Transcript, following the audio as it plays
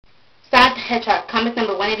Hedgehog, comic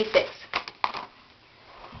number 186.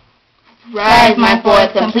 Rise, my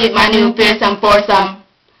fourth, complete my new fearsome foursome.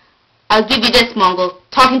 I'll give you this, Mongol.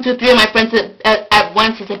 Talking to 3 of my friends at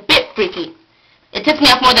once is a bit freaky. It tips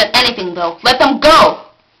me off more than anything, though. Let them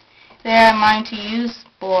go! They are mine to use,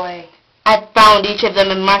 boy. I found each of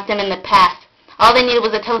them and marked them in the past. All they needed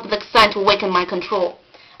was a telepathic sign to awaken my control.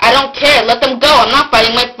 I don't care. Let them go. I'm not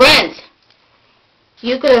fighting my friends.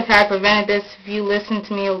 You could have had prevented this if you listened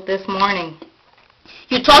to me this morning.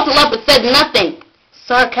 You talked a lot but said nothing.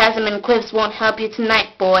 Sarcasm and quips won't help you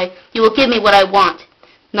tonight, boy. You will give me what I want.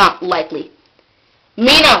 Not likely.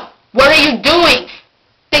 Mina, what are you doing?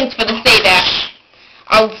 Thanks for the save, Ash.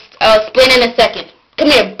 I'll explain in a second. Come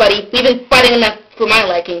here, buddy. We've been fighting enough for my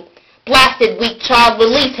liking. Blasted, weak child,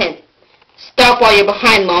 release him. Stop while you're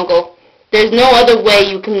behind, Mongol. There's no other way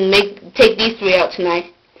you can take these 3 out tonight.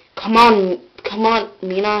 Come on,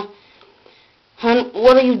 Mina. Hun,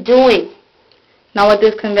 what are you doing? Not with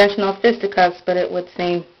this conventional fisticuffs, but it would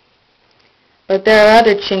seem. But there are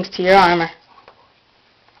other chinks to your armor.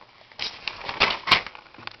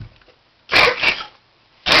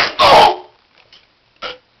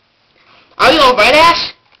 Are you alright,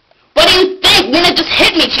 Ash? What do you think? Mina just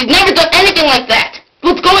hit me. She's never done anything like that.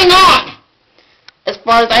 What's going on? As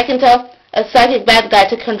far as I can tell, a psychic bad guy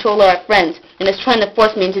took control of our friends and is trying to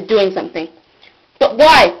force me into doing something. But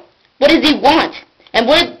why? What does he want? And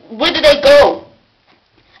where did they go?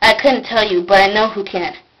 I couldn't tell you, but I know who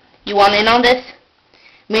can. You want in on this?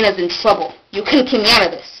 Mina's in trouble. You couldn't keep me out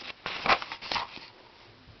of this.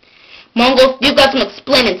 Mongol, you've got some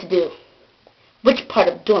explaining to do. Which part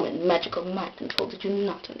of dormant magical mind control did you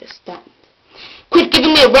not understand? Quit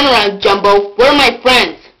giving me a runaround, Jumbo. Where are my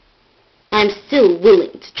friends? I'm still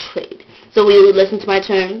willing to trade, so will you listen to my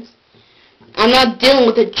terms? I'm not dealing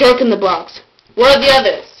with a jerk in the box. Where are the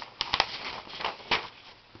others?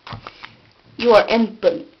 You are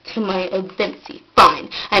emblem to my urgency. Fine.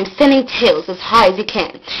 I'm sending Tails as high as he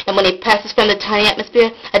can, and when he passes from the tiny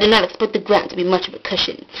atmosphere, I do not expect the ground to be much of a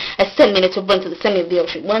cushion. I send Mina to run to the center of the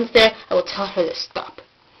ocean. Once there, I will tell her to stop.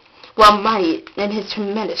 While Mighty, in his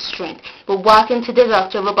tremendous strength, will walk into the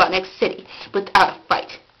Dr. Robotnik City without a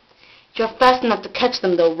fight. You're fast enough to catch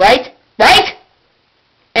them, though, right? Right?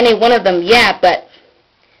 Any one of them, yeah, but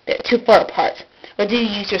they're too far apart. Or do you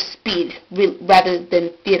use your speed rather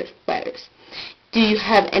than theater fighters? Do you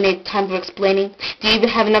have any time for explaining? Do you even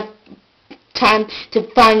have enough time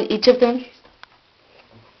to find each of them?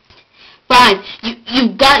 Fine,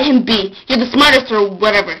 you've got him beat. You're the smartest or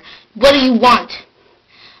whatever. What do you want?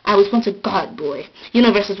 I was once a god, boy.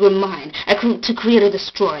 Universes were mine, to create or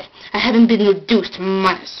destroy. I haven't been reduced to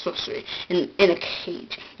minor sorcery in a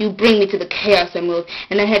cage. You bring me to the chaos I move,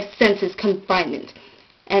 and I have senses confinement,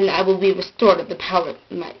 and I will be restored of the power of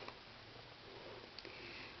might.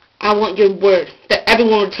 I want your word that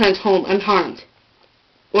everyone returns home unharmed,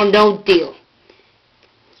 or no deal.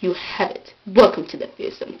 You have it. Welcome to the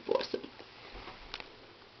fearsome foursome.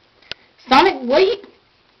 Sonic,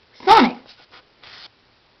 Sonic!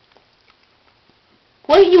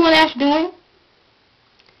 What are you and Ash doing?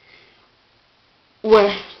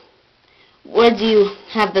 Where do you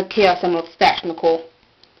have the Chaos Emerald stashed, Nicole?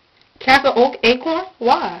 Castle Oak Acorn?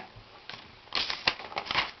 Why?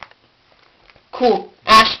 Cool.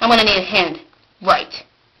 Ash, I'm gonna need a hand. Right.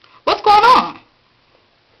 What's going on?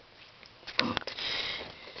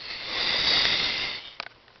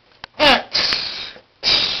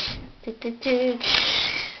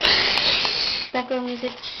 Background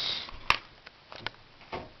music.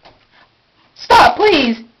 Stop,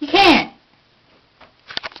 please. You can't.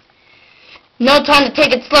 No time to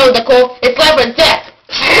take it slow, Nicole. It's life or death.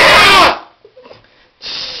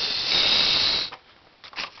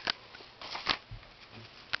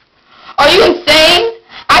 Are you insane?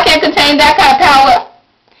 I can't contain that kind of power.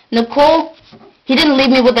 Nicole, he didn't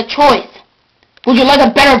leave me with a choice. Would you like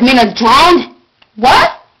it better if Mina drowned?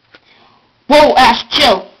 What? Whoa, Ash,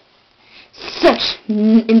 chill. Such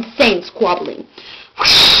insane squabbling.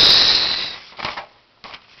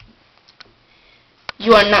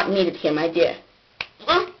 You are not needed here, my dear.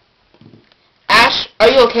 Ash, are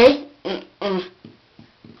you okay?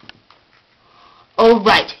 All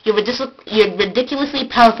right, you're ridiculously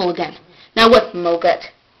powerful again. Now what, Mogut?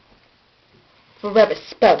 Forever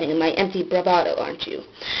spouting in my empty bravado, aren't you?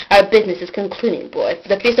 Our business is concluding, boy.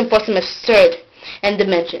 The fearsome foursome is absurd and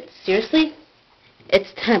dimension. Seriously?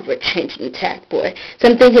 It's time for a change in tack, boy.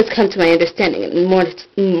 Something has come to my understanding, and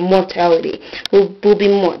mortality will be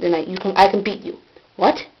more than I can beat you.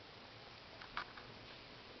 What?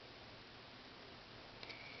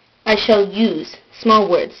 I shall use small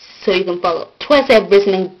words so you can follow. Twice I have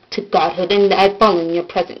risen to godhood, and I have fallen in your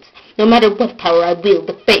presence. No matter what power I wield,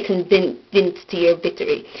 the fate convinces to your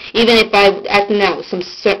victory. Even if I act now,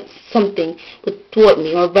 something would thwart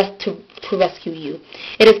me or to rescue you.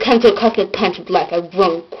 It has come to a cosmic punch of life. I've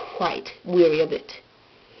grown quite weary of it.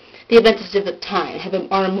 The advantages of time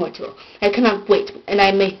are immortal. I cannot wait, and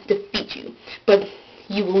I may defeat you, but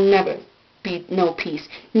you will never know peace,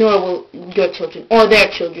 nor will your children or their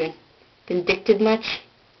children. Vindictive much?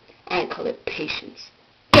 I call it patience.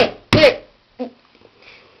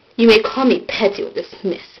 You may call me petty or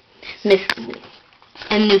dismiss me.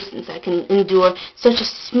 A nuisance I can endure such a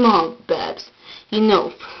small babs, you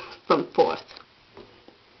know, from forth.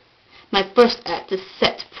 My first act is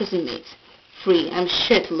set prison mates free. I'm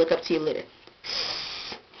sure to look up to you later.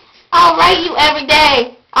 I'll write you every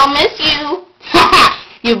day. I'll miss you. Ha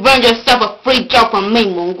ha! You've earned yourself a free job from me,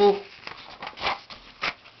 Mungu.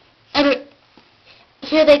 And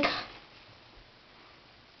here they come.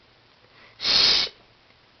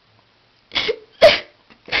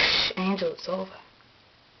 Angel, it's over.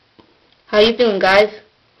 How you feeling, guys?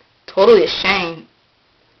 Totally ashamed.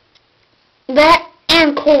 That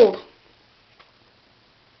and cold.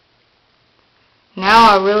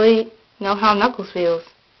 Now I really know how Knuckles feels.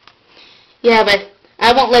 Yeah, but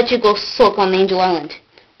I won't let you go sulk on Angel Island.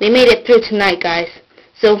 We made it through tonight, guys.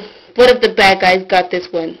 So what if the bad guys got this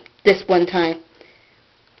one time?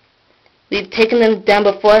 We've taken them down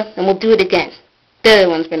before, and we'll do it again. They're the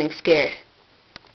ones running scared.